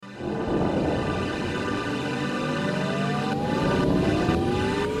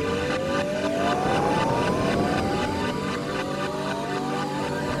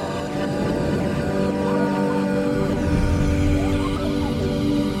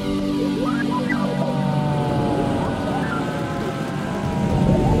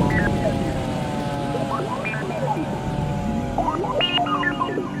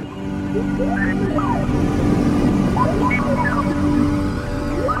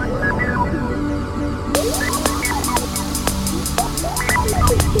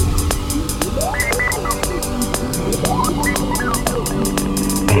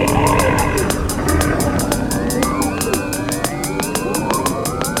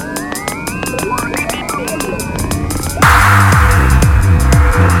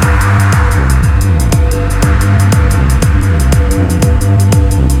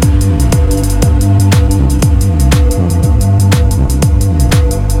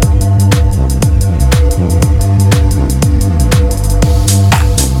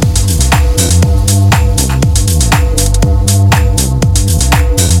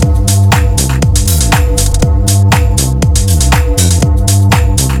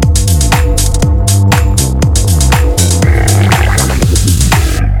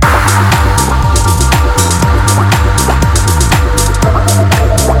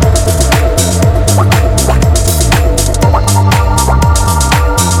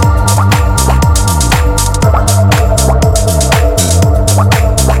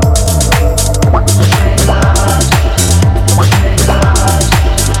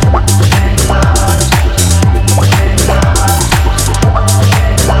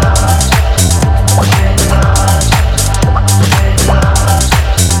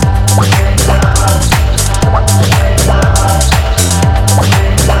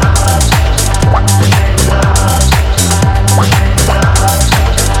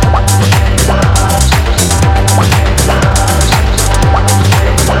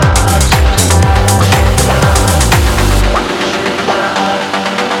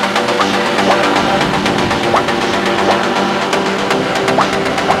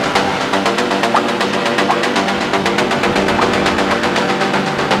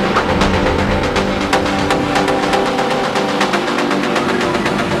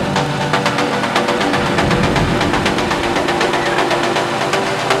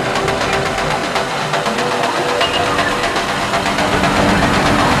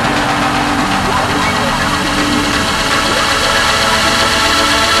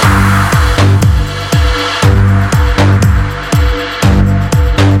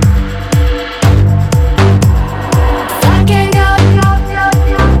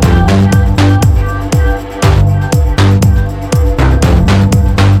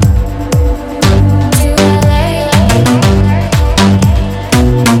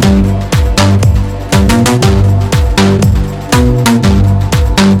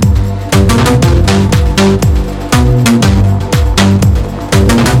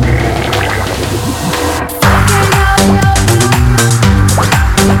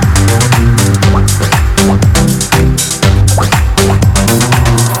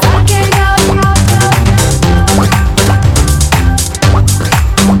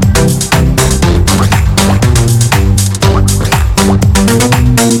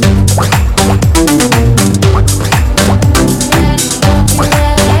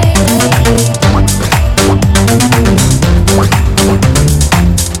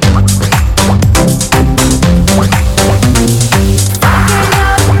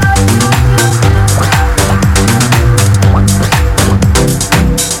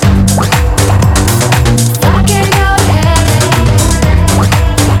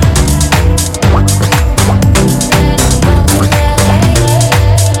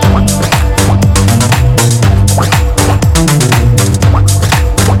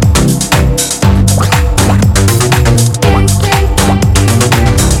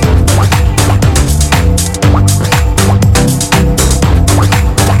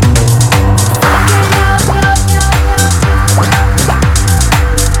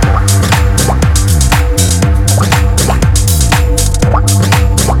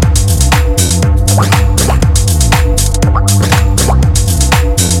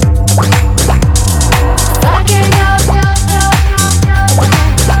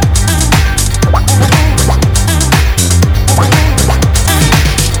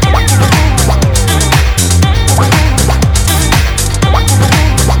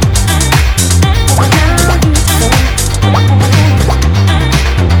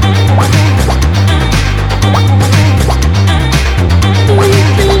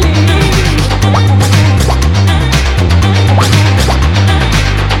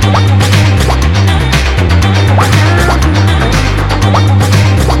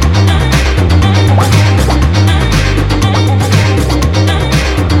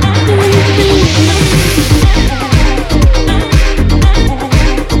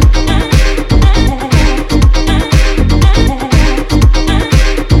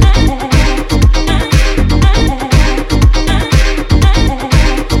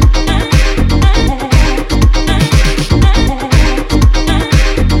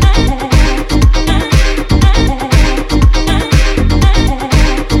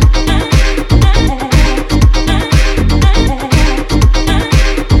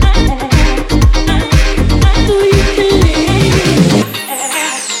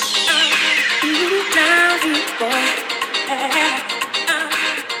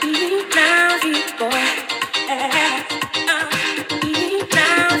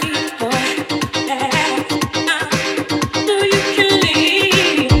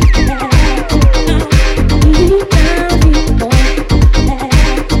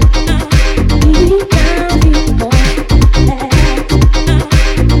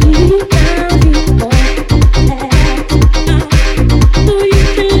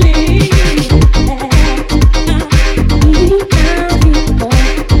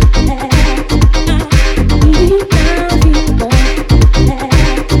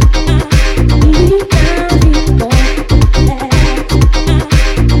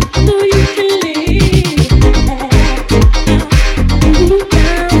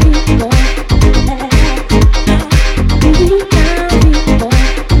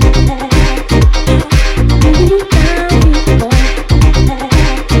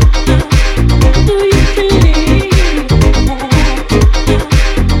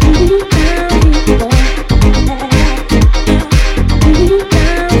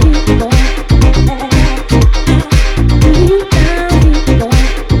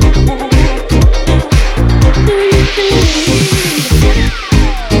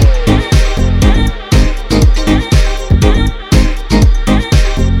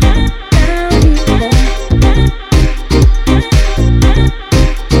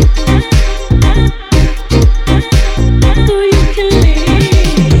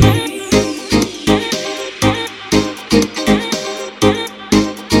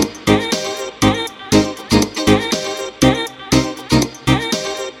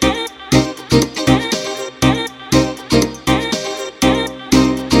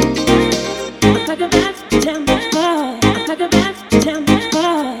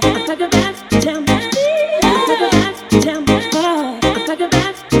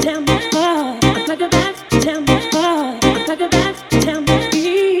Down.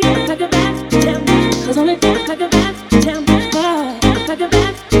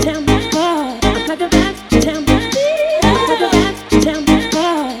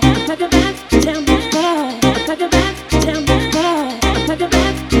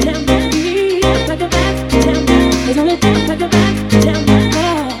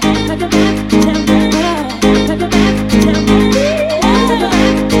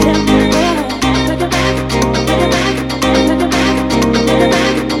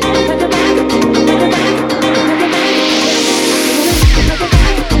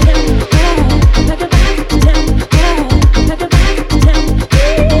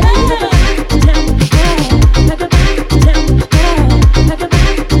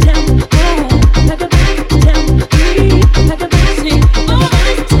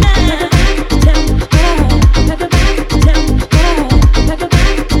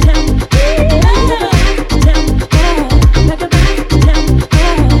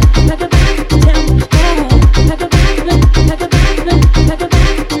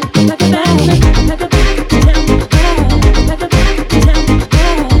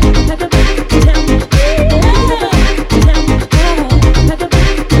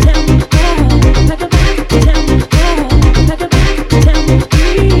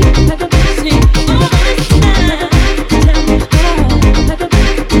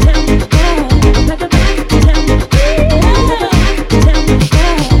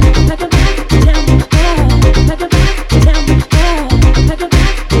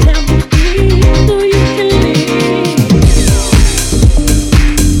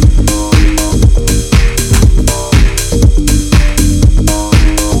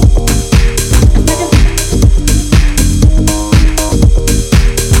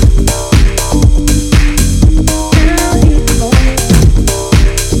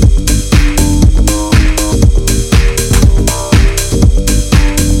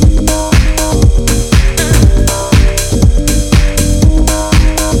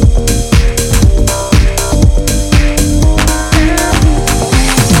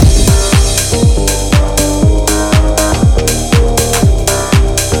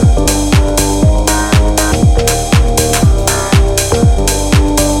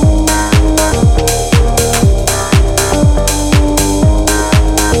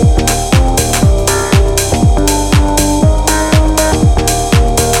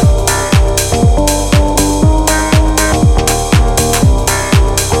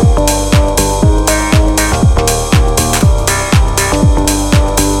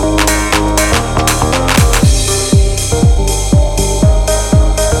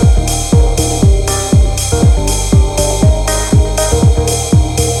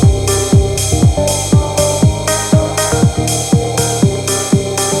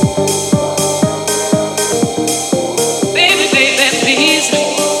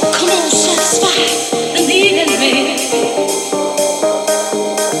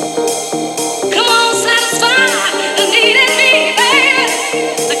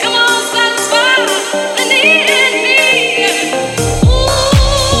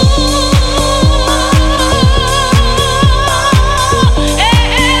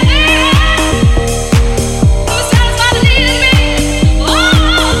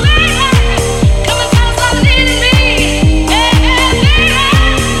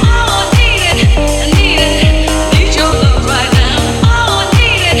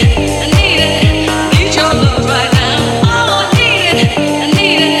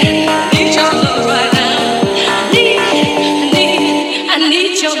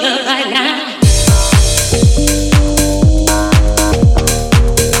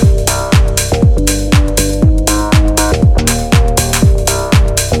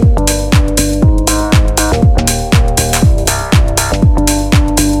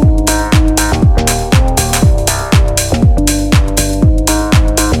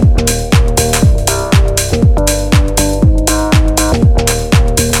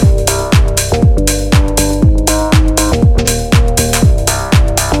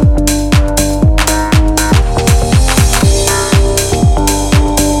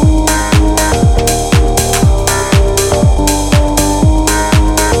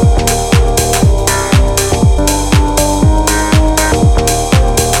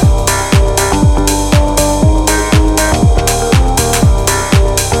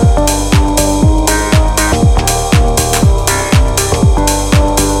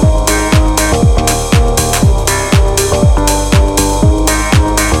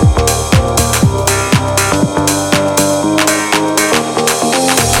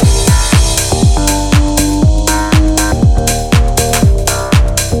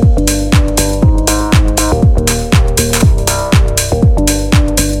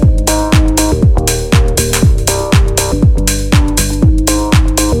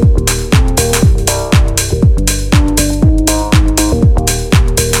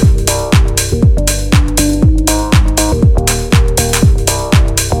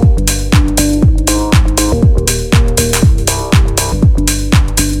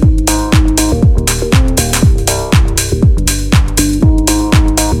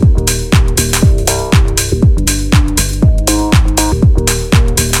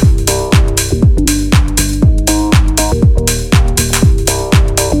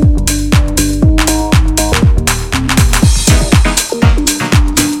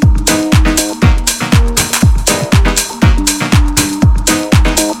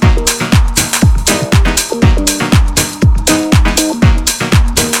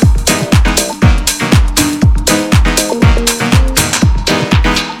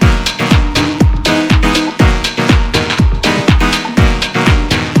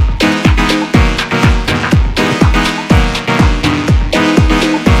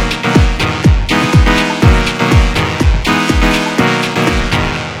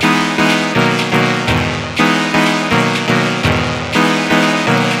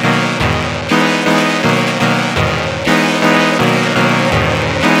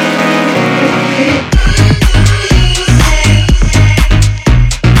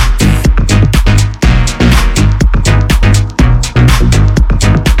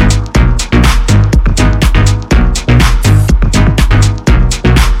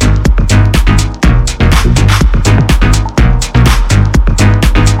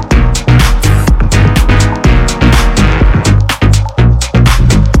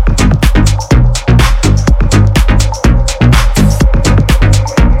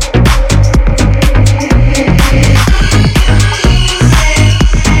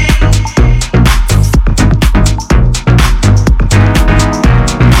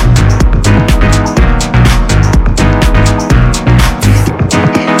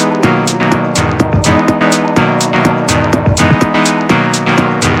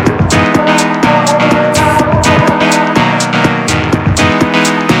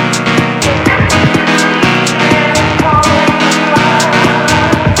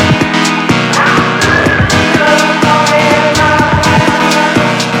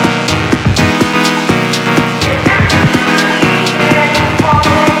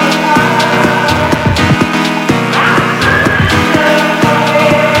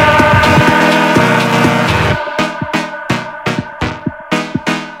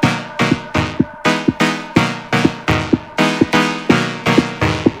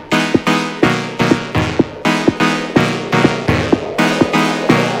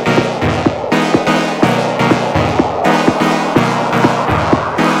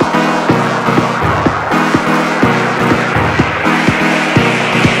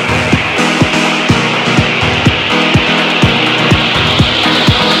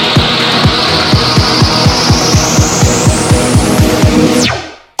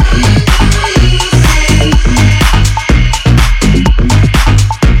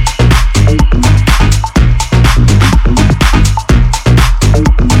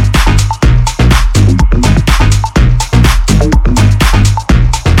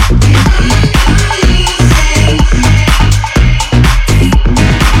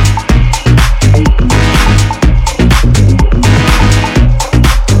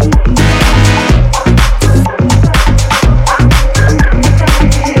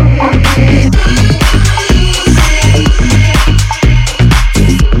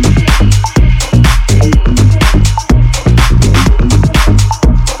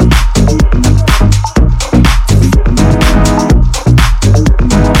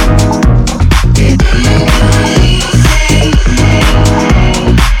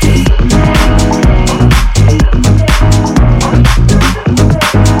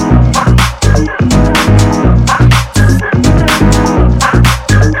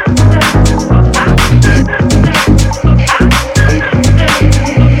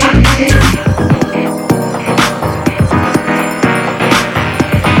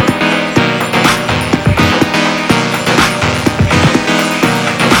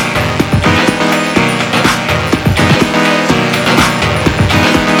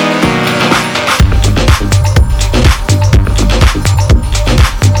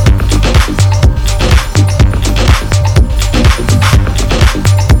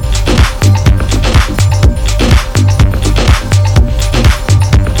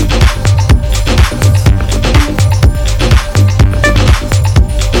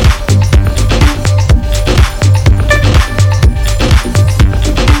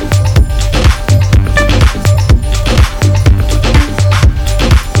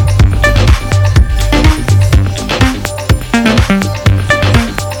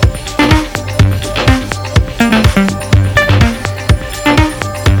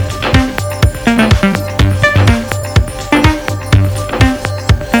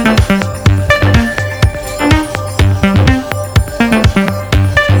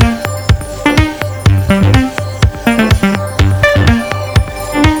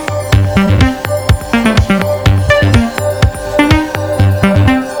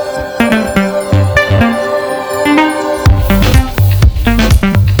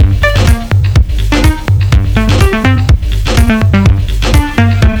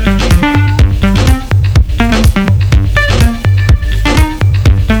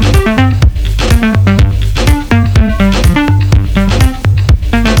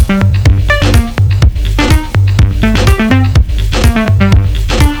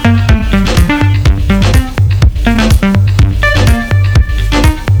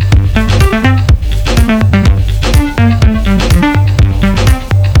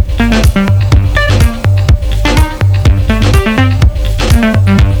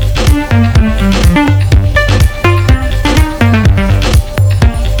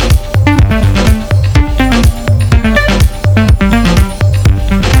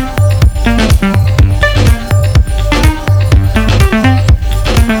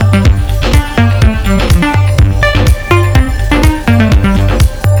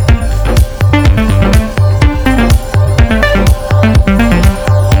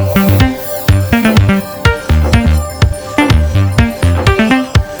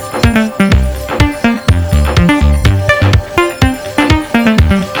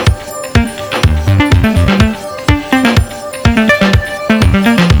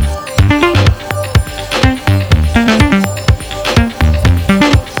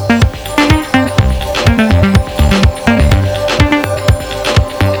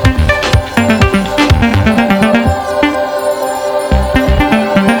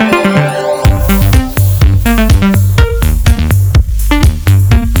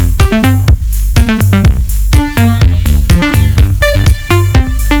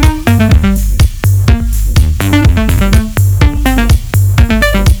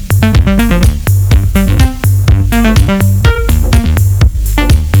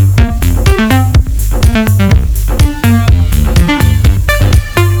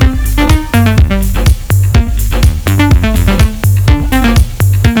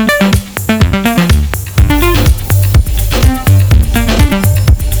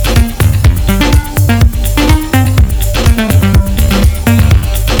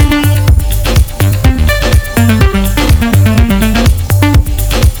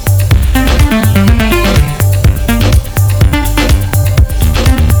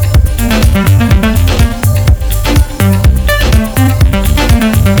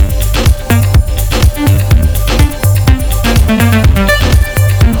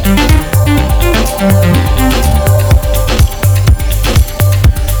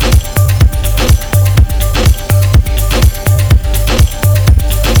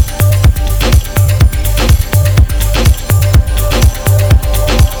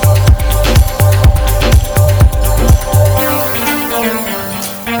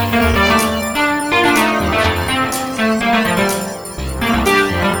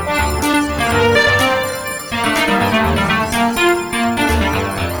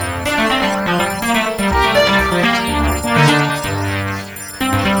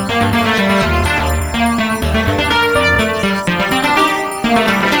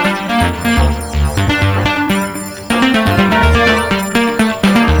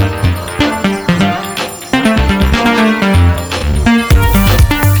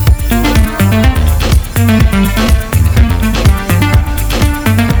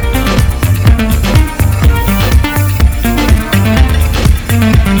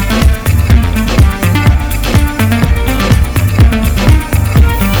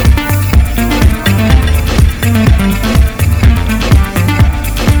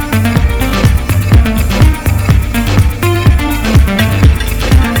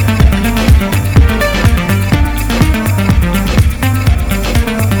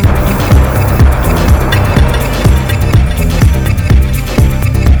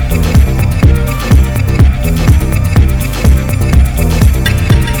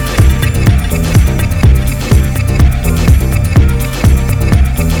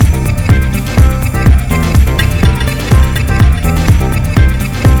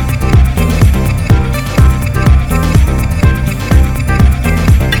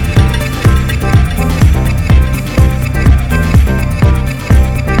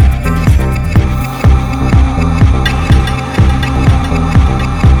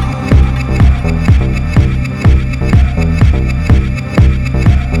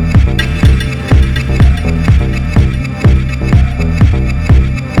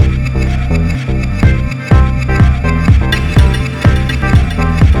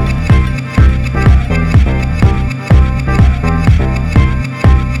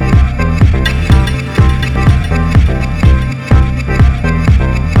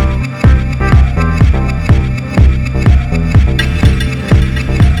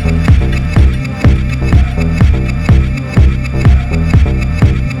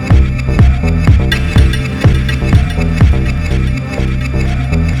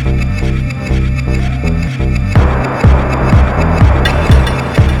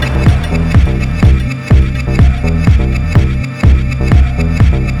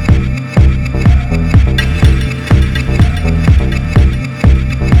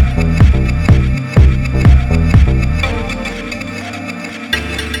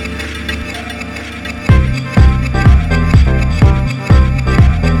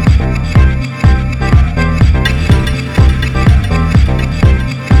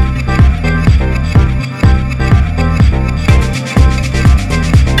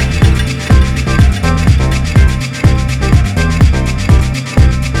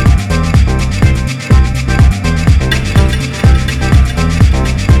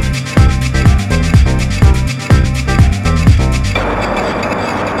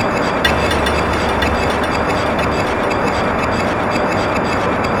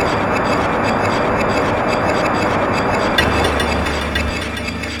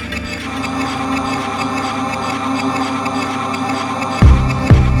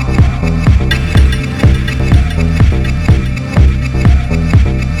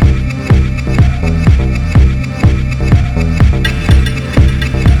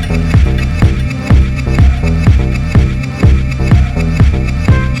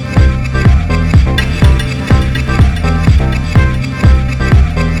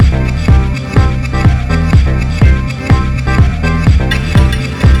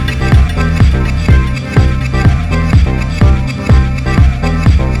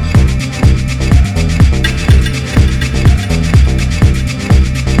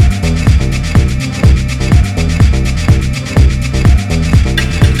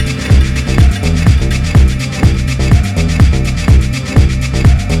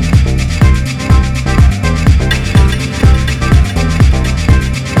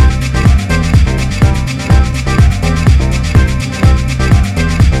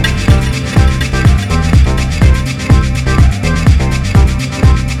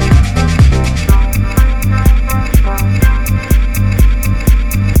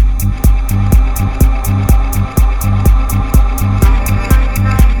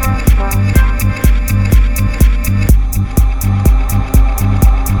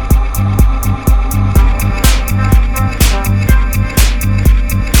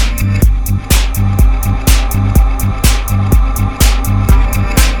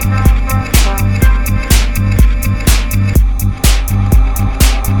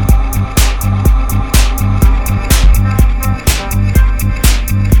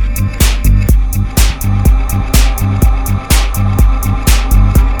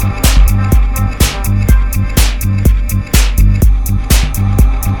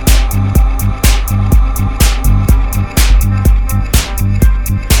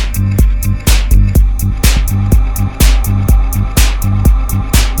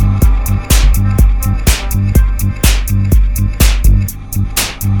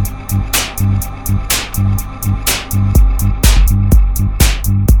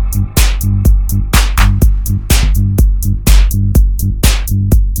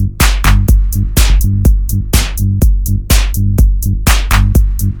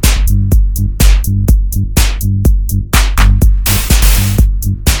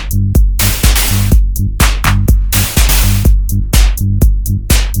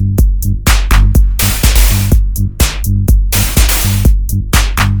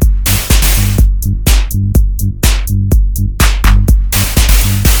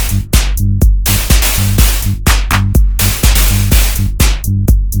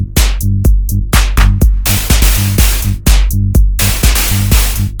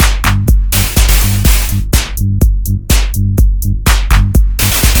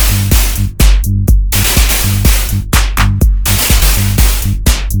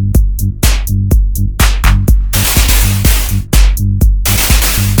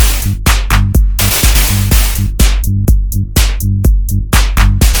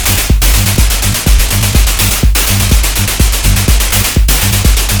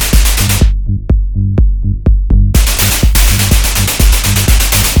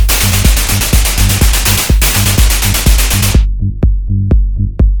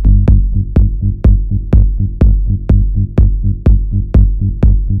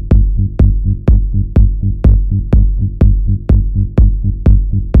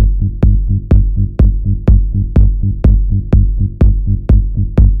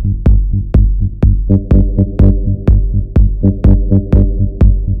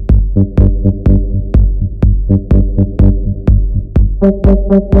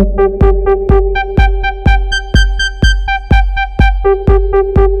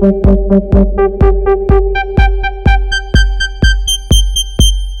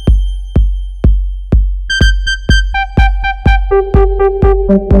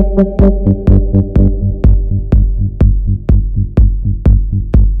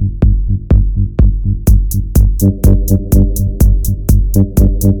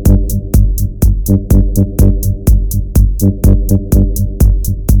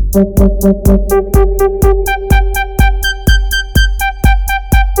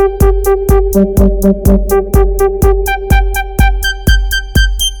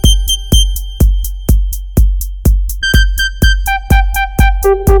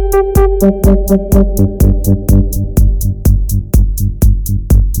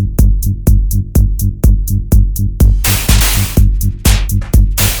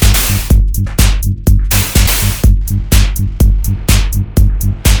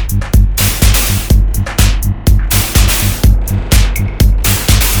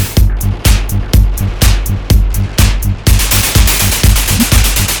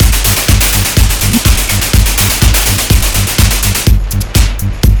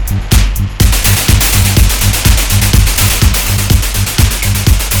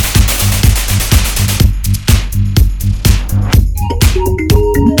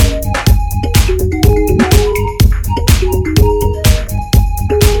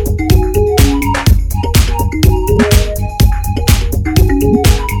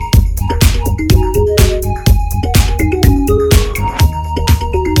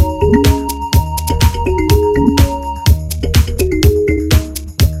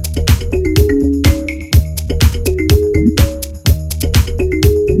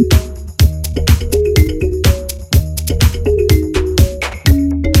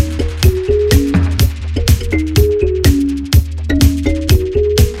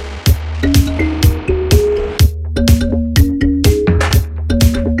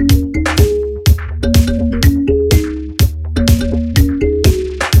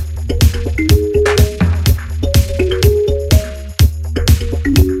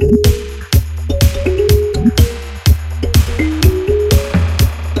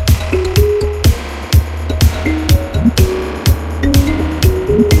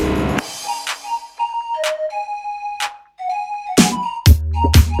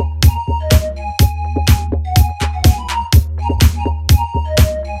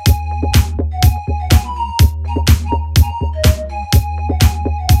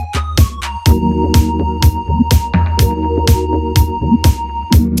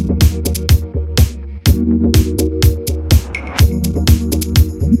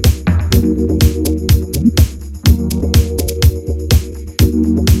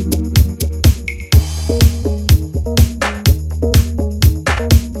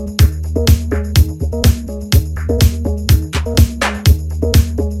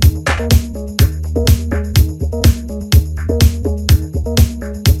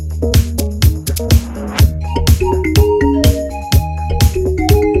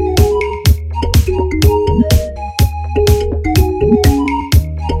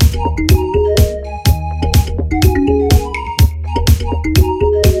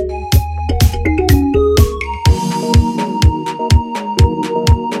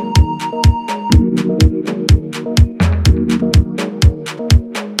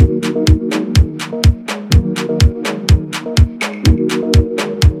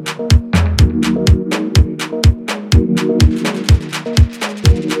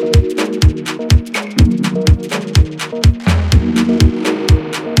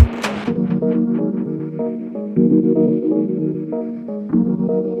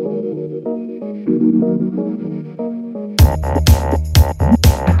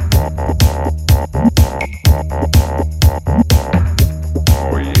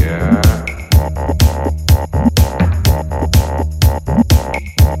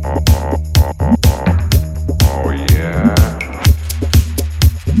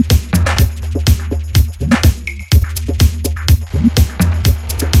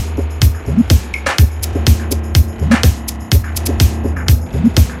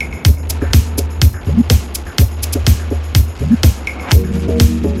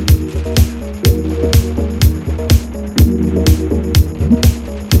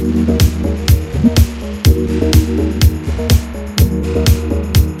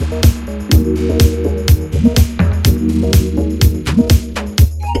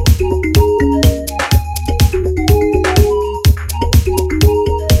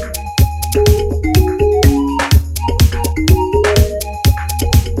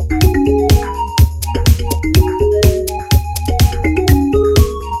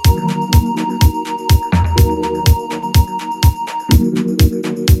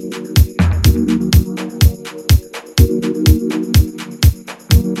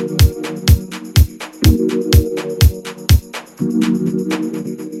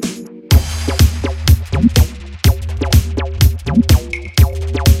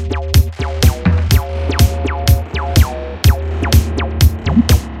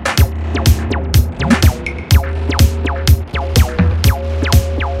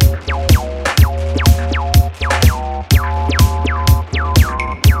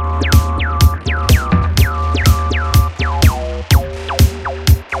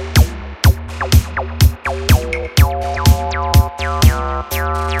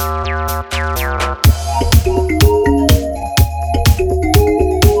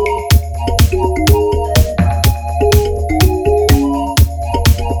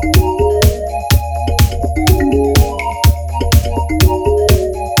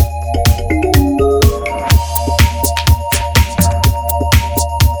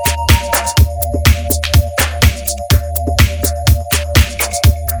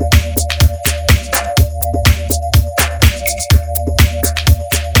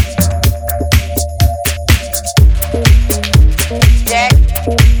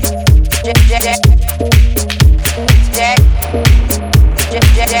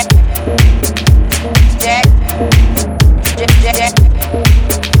 Earn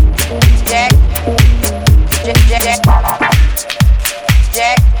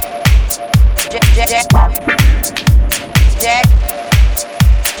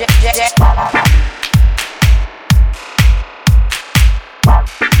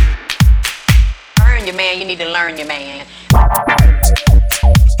your man, you need to learn your man.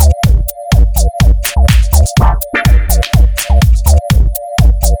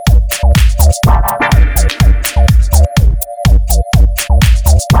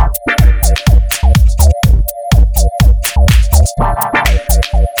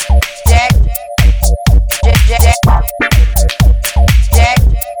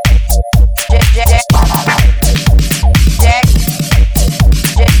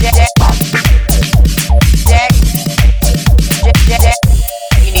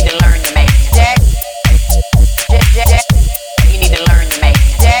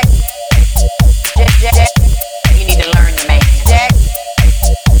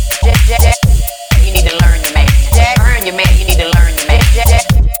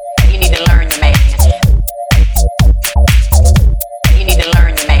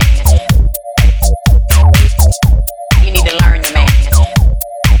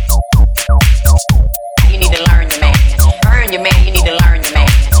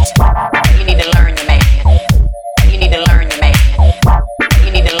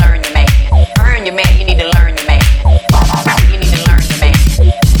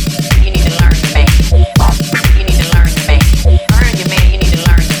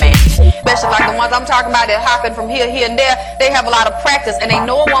 I'm talking about, they're hopping from here and there. They have a lot of practice, and they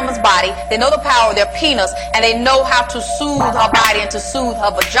know a woman's body. They know the power of their penis, and they know how to soothe her body and to soothe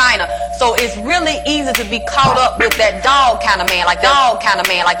her vagina. So it's really easy to be caught up with that dog kind of man, like dog kind of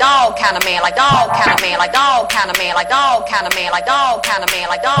man, like dog kind of man, like dog kind of man, like dog kind of man, like dog kind of man, like dog kind of man,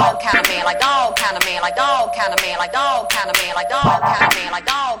 like dog kind of man, like dog kind of man, like dog kind of man, like dog kind of man, like dog kind of man, like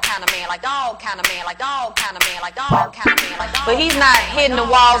dog kind of man, like dog kind of man, like dog kind of man, like dog kind of man, like dog. But he's not hitting the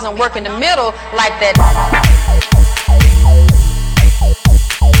walls and working the middle like that.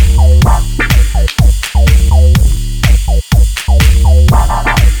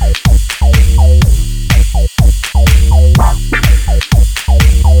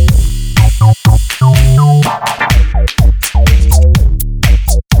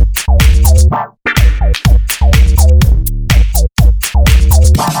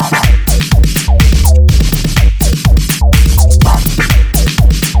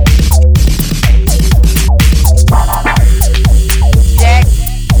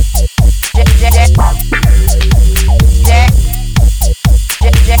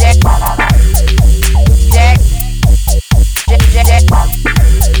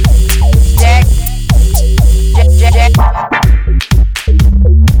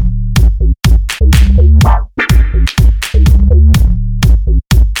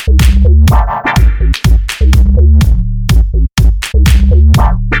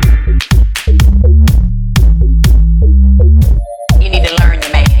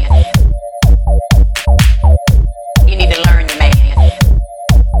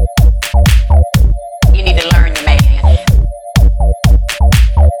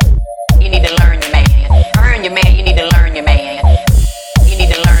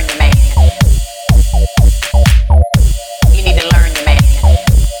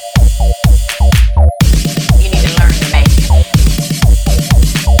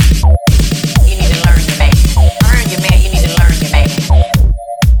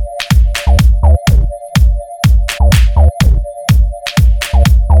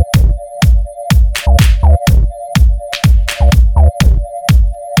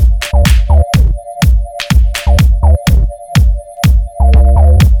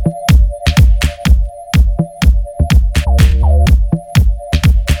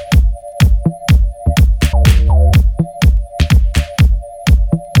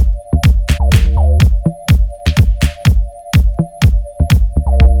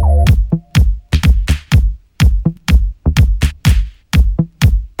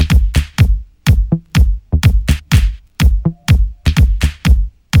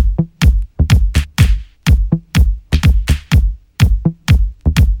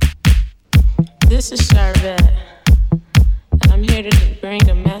 This is Charvette, and I'm here to bring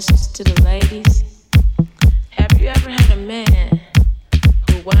a message to the ladies. Have you ever had a man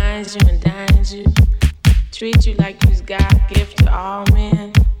who wines you and dines you, treats you like you's God's gift to all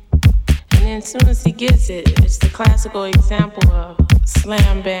men, and then as soon as he gets it, it's the classical example of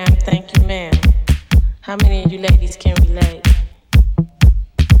slam bam, thank you ma'am. How many of you ladies can relate?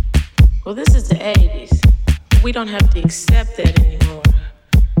 Well, this is the 80s. We don't have to accept that anymore.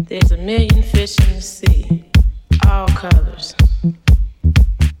 There's a million fish in the sea, all colors.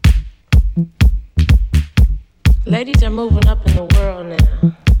 Ladies are moving up in the world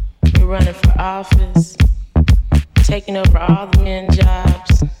now. We're running for office, taking over all the men's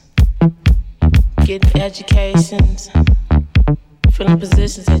jobs, getting educations, filling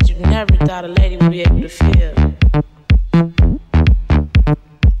positions that you never thought a lady would be able to fill.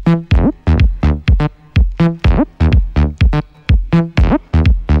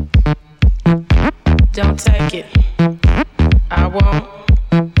 Don't take it. I won't.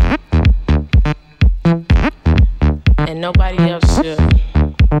 And nobody else should.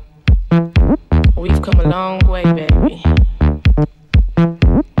 We've come a long way, baby.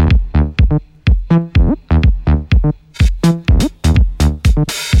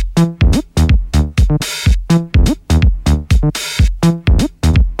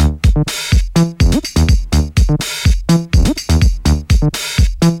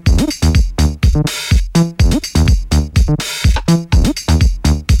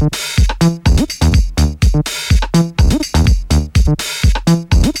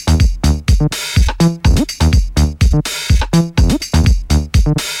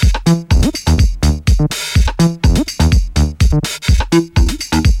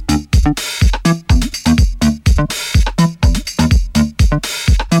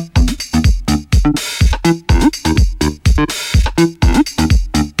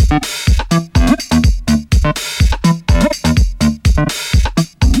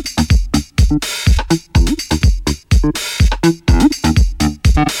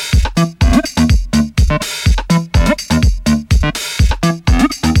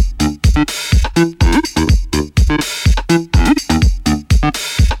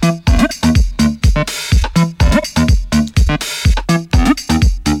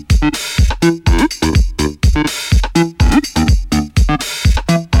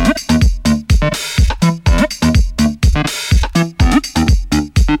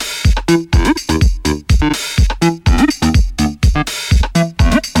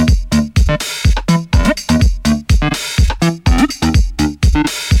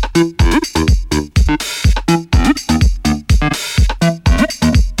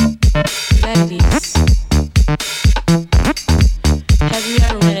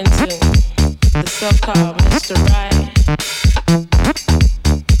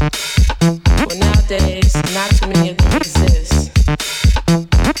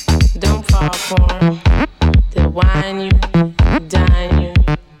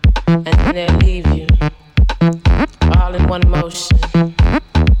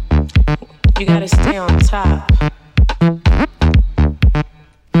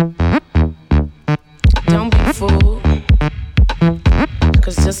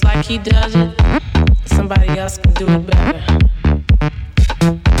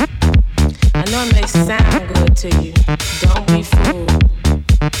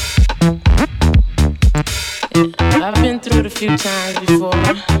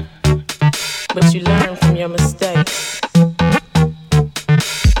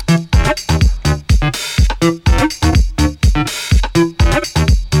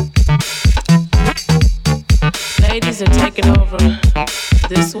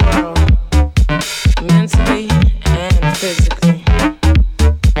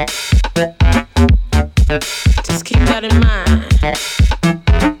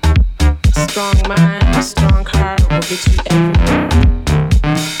 Strong mind, strong heart will get you everywhere.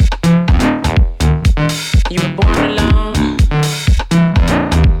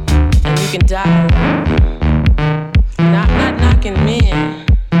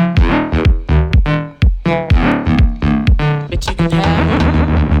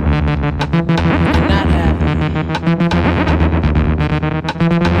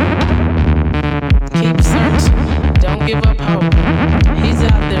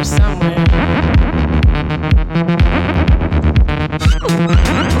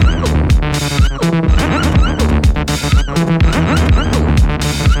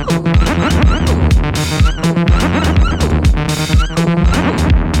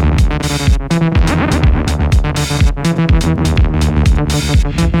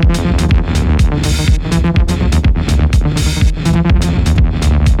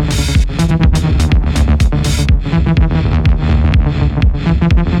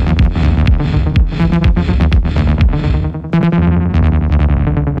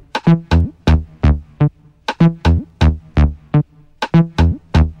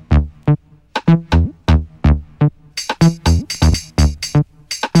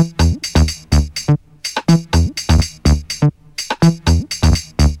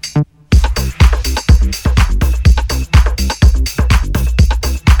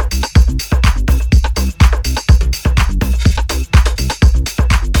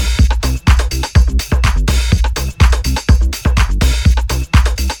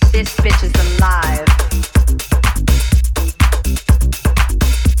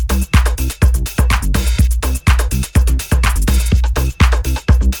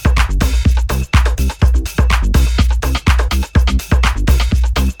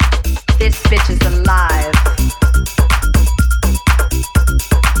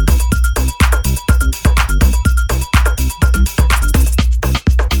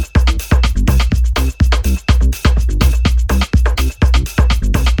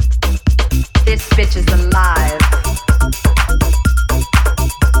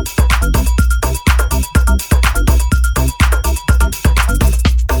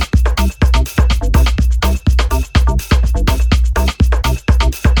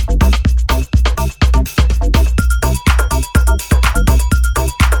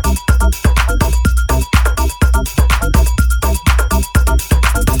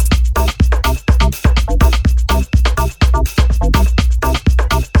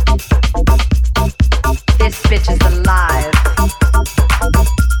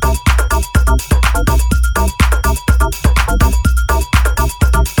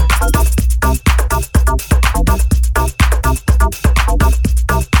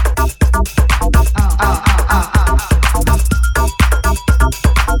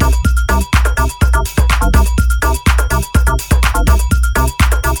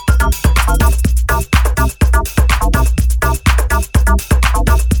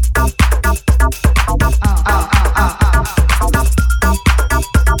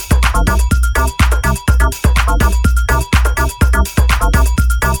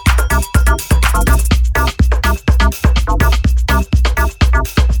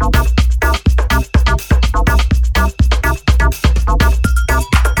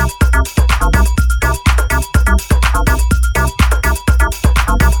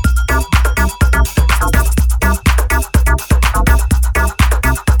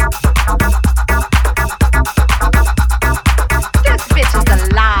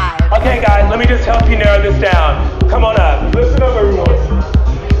 Okay, guys, let me just help you narrow this down. Come on up. Listen up, everyone.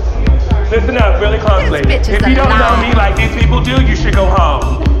 Listen up really closely. If you don't know me like these people do, you should go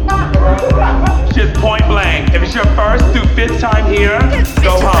home. Just point blank. If it's your first through fifth time here,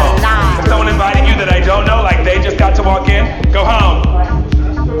 go home. If someone invited you that I don't know, like they just got to walk in, go home.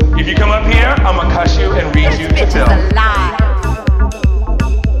 If you come up here, I'm gonna cuss you and read you to film.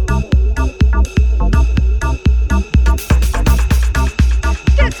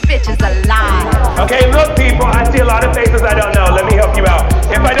 Okay, look people, I see a lot of faces I don't know. Let me help you out.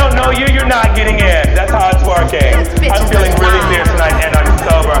 If I don't know you, you're not getting in. That's how it's working. I'm feeling really clear tonight and I'm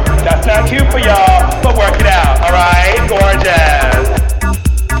sober. That's not cute for y'all, but work it out, alright? Gorgeous.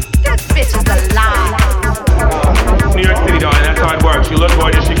 This bitch is alive. New York City, darling, that's how it works. You look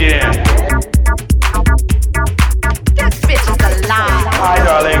gorgeous, you get in. This bitch is alive. Hi,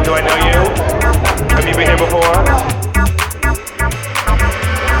 darling, do I know you? Have you been here before?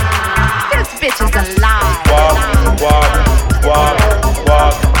 Bitch is alive. Walk, walk, walk,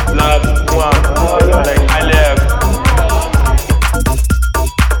 walk, love, walk. Oh, darling, I live.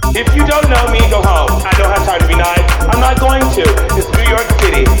 If you don't know me, go home. I don't have time to be nice. I'm not going to. It's New York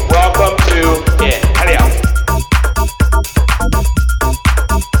City. Welcome to it. Adios.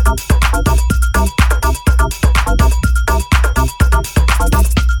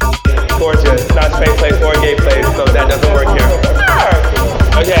 Gorgeous. Not straight place or gay place, so that doesn't work here.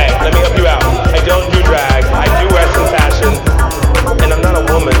 Okay, let me help you out. I don't do drag. I do Western fashion. And I'm not a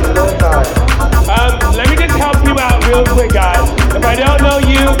woman. Let me just help you out real quick, guys. If I don't know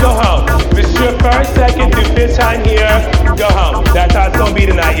you, go home. If it's your first, second, through fifth time here, go home. That's how it's gonna be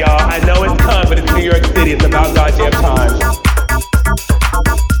tonight, y'all. I know it's fun, but it's New York City. It's about goddamn time.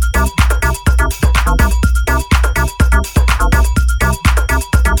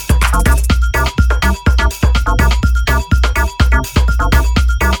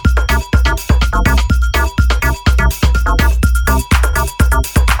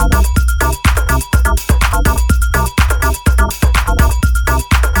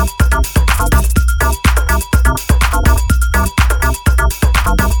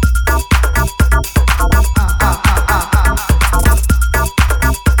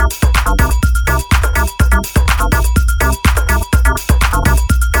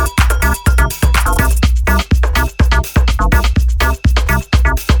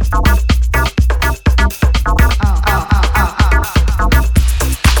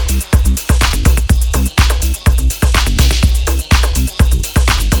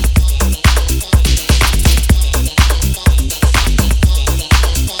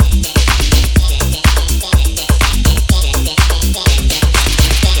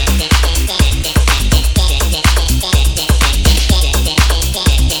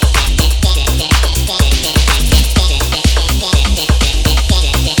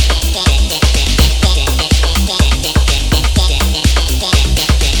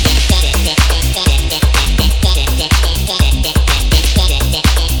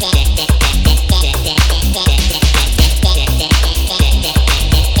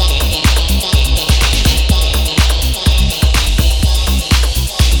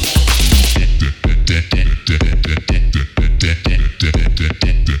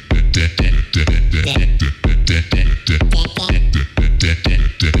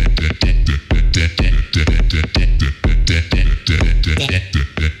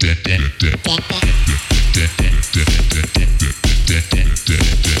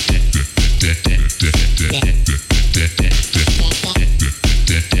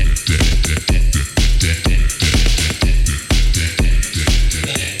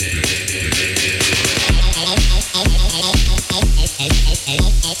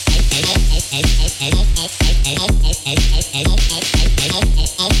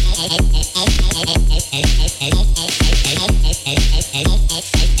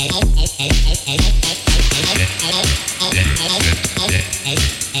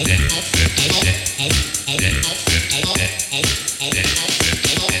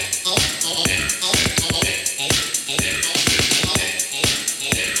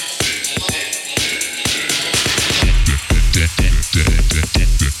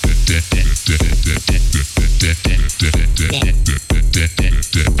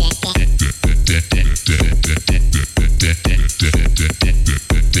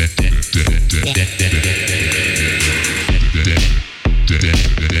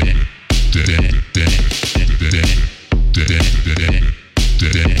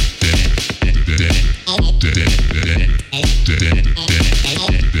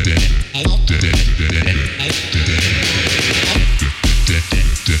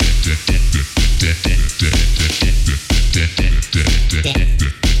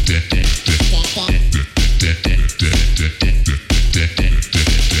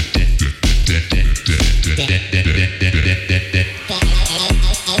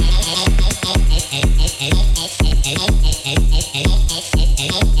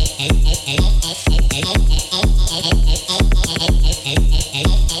 Hey.